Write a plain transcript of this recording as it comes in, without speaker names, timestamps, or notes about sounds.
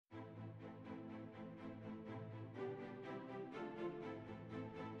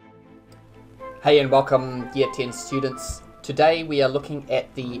Hey and welcome Year 10 students. Today we are looking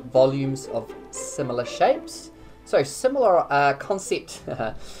at the volumes of similar shapes. So similar concept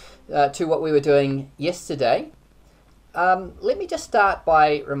to what we were doing yesterday. Let me just start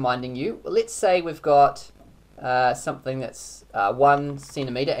by reminding you, let's say we've got something that's 1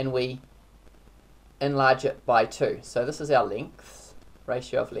 centimeter and we enlarge it by 2. So this is our length,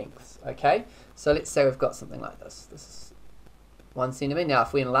 ratio of lengths, okay? So let's say we've got something like this. This is 1 centimeter. Now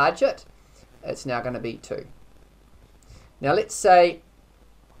if we enlarge it, it's now going to be 2. Now let's say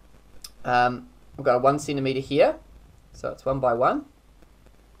we've got a 1 centimeter here, so it's 1 by 1.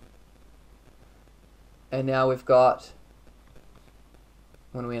 And now we've got,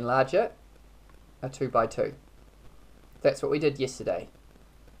 when we enlarge it, a 2 by 2. That's what we did yesterday,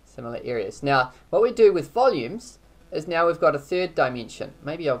 similar areas. Now what we do with volumes is now we've got a third dimension.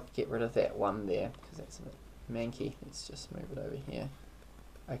 Maybe I'll get rid of that one there because that's a bit manky. Let's just move it over here.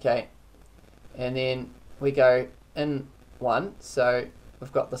 Okay. And then we go in 1, so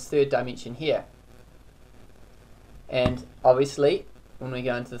we've got this third dimension here. And obviously, when we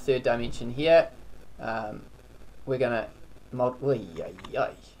go into the third dimension here, we're going to multiply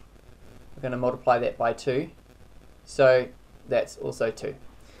that by 2. So that's also 2.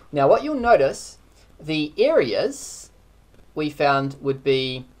 Now what you'll notice, the areas we found would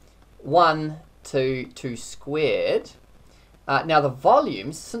be 1 to 2 squared. Now the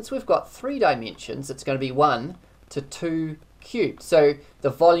volumes, since we've got 3 dimensions, it's going to be 1 to 2 cubed. So the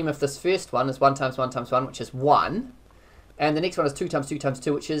volume of this first one is 1 times 1 times 1, which is 1. And the next one is 2 times 2 times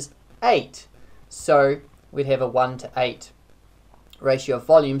 2, which is 8. So we'd have a 1 to 8 ratio of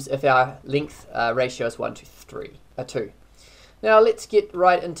volumes if our length ratio is 1 to 2. Now let's get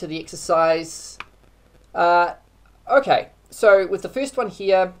right into the exercise. Okay, so with the first one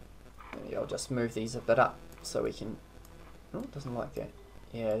here, maybe I'll just move these a bit up so we can... Oh, it doesn't like that.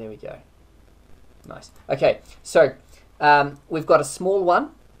 Yeah, there we go. Nice. Okay, so we've got a small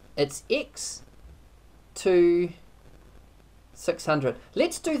one. It's x to 600.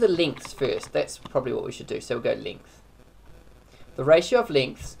 Let's do the lengths first. That's probably what we should do. So we'll go length. The ratio of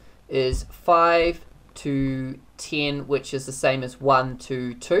lengths is 5 to 10, which is the same as 1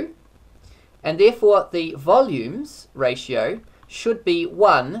 to 2. And therefore, the volumes ratio should be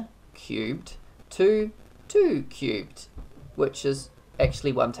 1 cubed to 2 cubed, which is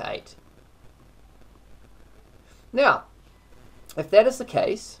actually 1 to 8. Now, if that is the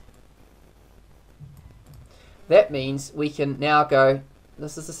case, that means we can now go,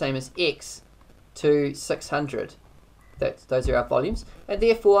 this is the same as x to 600. Those are our volumes. And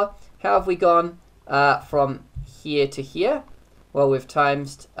therefore, how have we gone from here to here? Well, we've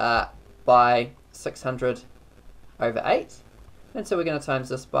times by 600 over 8. And so we're going to times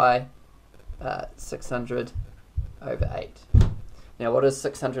this by 600 over 8. Now what is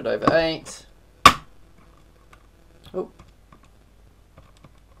 600 over 8? Oh,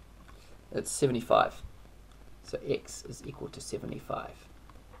 it's 75. So x is equal to 75.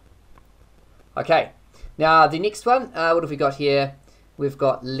 Okay, now the next one, what have we got here? We've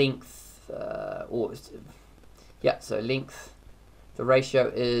got length, so length, the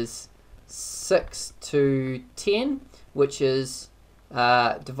ratio is 6 to 10, which is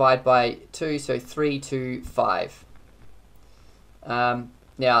divide by 2, so 3 to 5.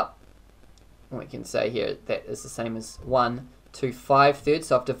 Now, we can say here that is the same as 1 to 5 thirds,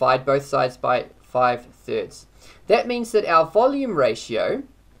 so I've divided both sides by 5 thirds. That means that our volume ratio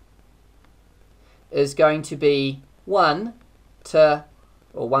is going to be 1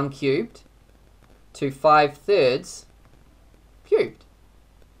 cubed to 5 thirds cubed.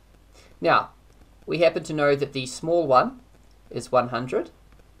 Now, we happen to know that the small one is 100.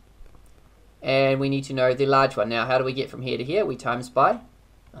 And we need to know the large one. Now, how do we get from here to here? We times by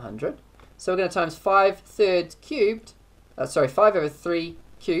 100. So we're going to times 5 thirds cubed, 5 over 3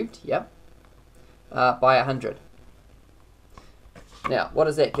 cubed, yeah, by 100. Now, what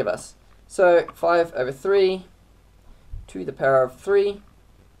does that give us? So 5 over 3 to the power of 3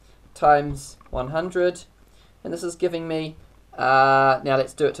 times 100. And this is giving me, now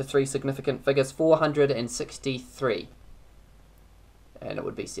let's do it to 3 significant figures, 463. And it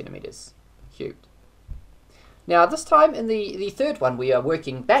would be centimeters cubed. Now this time in the third one we are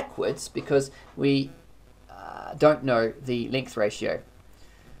working backwards because we don't know the length ratio.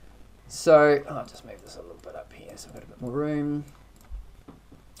 So I'll just move this a little bit up here so I've got a bit more room.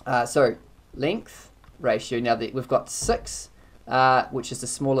 So length ratio, now that we've got 6, which is the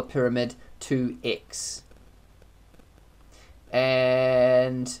smaller pyramid, to x.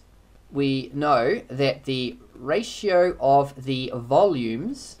 And we know that the ratio of the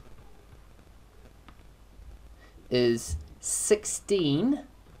volumes is 16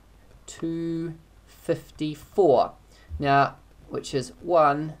 254. Now, which is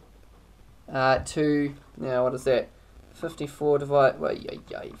 1, 2, now what is that? 54 divided, well,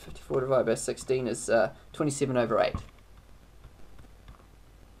 54 divided by 16 is 27 over 8.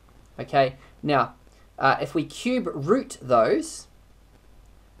 Okay, now, if we cube root those,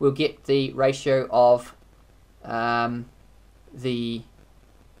 we'll get the ratio of the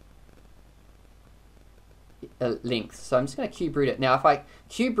length. So I'm just going to cube root it. Now, if I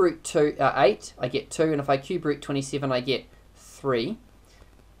cube root 8, I get 2, and if I cube root 27, I get 3.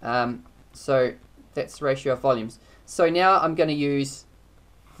 So that's the ratio of volumes. So now I'm going to use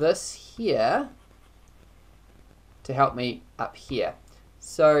this here to help me up here.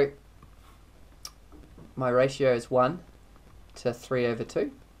 So my ratio is 1 to 3 over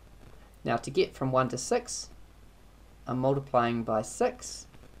 2. Now to get from 1 to 6, I'm multiplying by 6.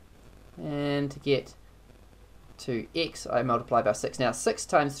 And to get to x, I multiply by 6. Now 6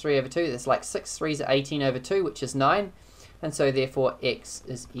 times 3 over 2, that's like 6 3s are 18 over 2, which is 9. And so therefore x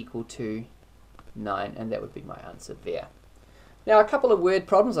is equal to 9, and that would be my answer there. Now a couple of word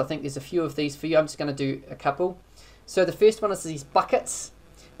problems. I think there's a few of these for you. I'm just going to do a couple. So the first one is these buckets,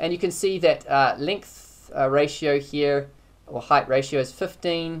 and you can see that length ratio here, or height ratio, is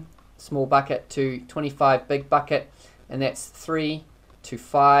 15 small bucket to 25 big bucket, and that's 3 to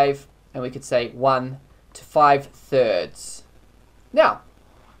 5, and we could say 1 to 5/3. Now,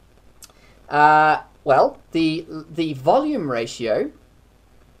 well, the volume ratio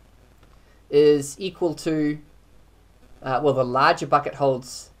is equal to, well, the larger bucket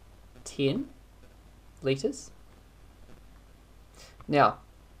holds 10 litres. Now,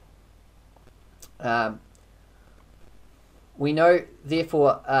 we know,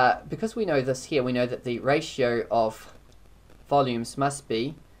 therefore, because we know this here, we know that the ratio of volumes must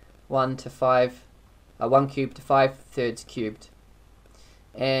be 1 cubed to 5/3 cubed.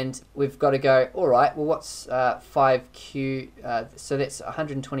 And we've got to go, all right, well, what's 5 cubed? So that's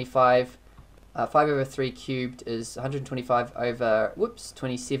 125. 5 over 3 cubed is 125 over,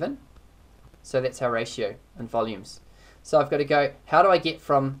 27. So that's our ratio in volumes. So I've got to go, how do I get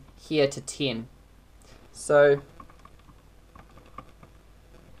from here to 10? So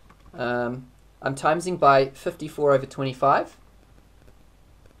I'm timesing by 54 over 25.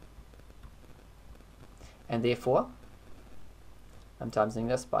 And therefore, I'm timesing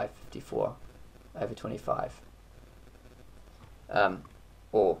this by 54 over 25.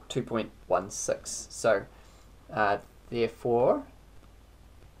 Or 2.16. So therefore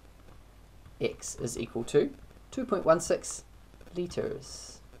x is equal to 2.16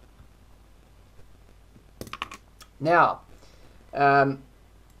 litres. Now I'll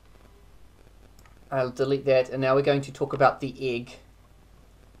delete that, and now we're going to talk about the egg.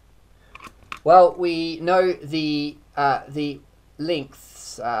 Well, we know the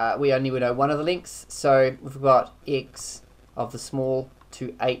lengths. We only know one of the lengths, so we've got x of the small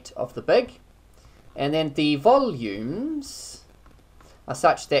to 8 of the big, and then the volumes are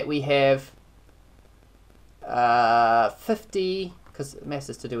such that we have 50, because mass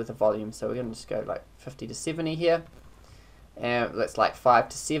is to do with the volume, so we're going to just go like 50 to 70 here, and that's like 5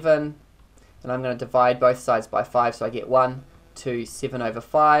 to 7, and I'm going to divide both sides by 5, so I get 1 to 7 over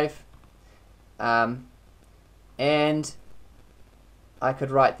 5, and I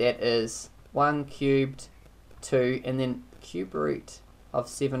could write that as 1 cubed 2, and then cube root of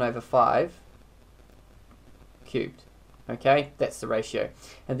 7 over 5 cubed. Okay, that's the ratio,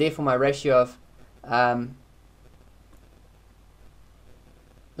 and therefore my ratio of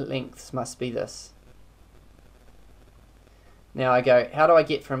lengths must be this. Now I go, how do I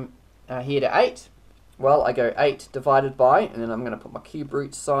get from here to 8? Well, I go 8 divided by, and then I'm going to put my cube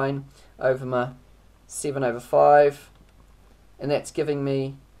root sign over my 7 over 5, and that's giving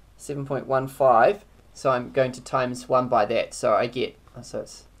me 7.15. So I'm going to times 1 by that, so I get, so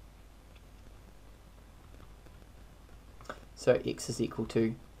x is equal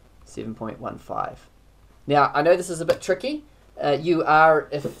to 7.15. Now, I know this is a bit tricky. You are,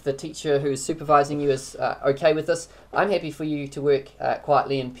 if the teacher who's supervising you is okay with this, I'm happy for you to work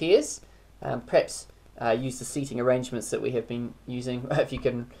quietly in pairs. Perhaps use the seating arrangements that we have been using, if you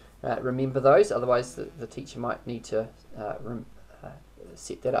can remember those. Otherwise, the teacher might need to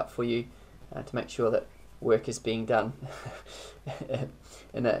set that up for you to make sure that work is being done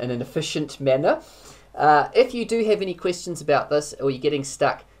in an efficient manner. If you do have any questions about this, or you're getting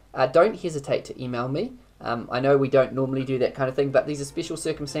stuck, don't hesitate to email me. I know we don't normally do that kind of thing, but these are special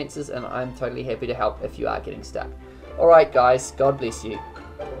circumstances, and I'm totally happy to help if you are getting stuck. Alright guys, God bless you.